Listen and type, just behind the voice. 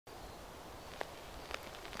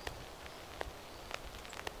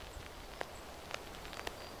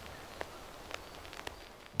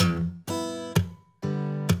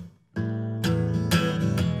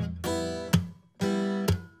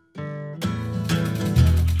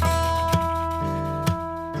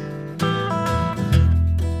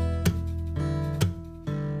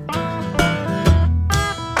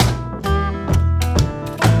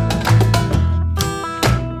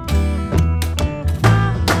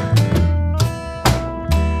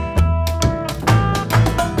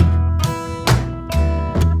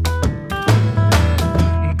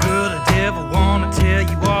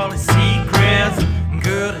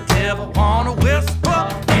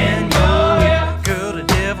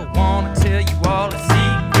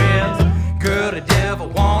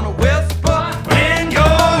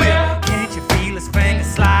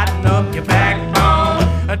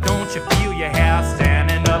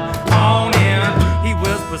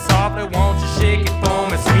softly, won't you shake it for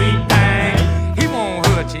me, sweet thing? He won't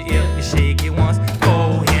hurt you if you shake it once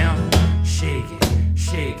for him. Shake it,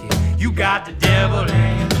 shake it. You got the devil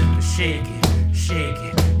in you. Shake it, shake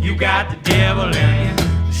it. You got the devil in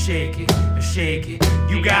you. Shake it, shake it.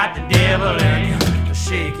 You got the devil in you.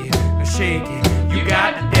 Shake it, shake it. You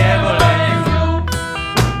got the devil in you.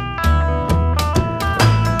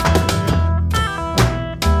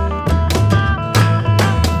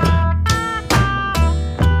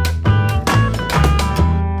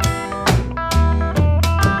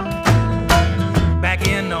 Back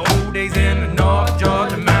in the old days in the North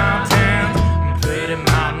Georgia mountains, pretty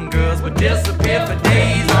mountain girls would disappear for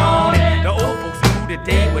days on it. The old folks knew that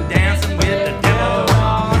they were dancing with the devil,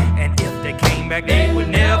 and if they came back they would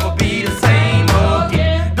never be the same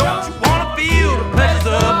again. Don't you wanna feel the pleasures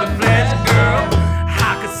of the flesh, girl?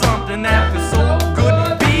 How could something that feels so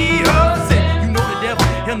good be upset? You know the devil,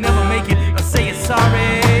 he'll never make it or say it's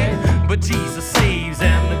sorry, but Jesus saves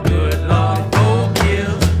and the good Lord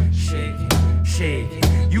forgives. Shake it, shake it.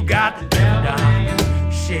 You got the devil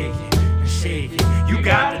down. Shake it, shake it. You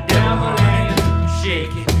got the devil in.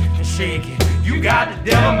 Shake it, shake it. You got the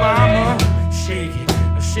devil, mama. Shake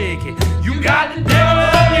it, shake it. You got the devil.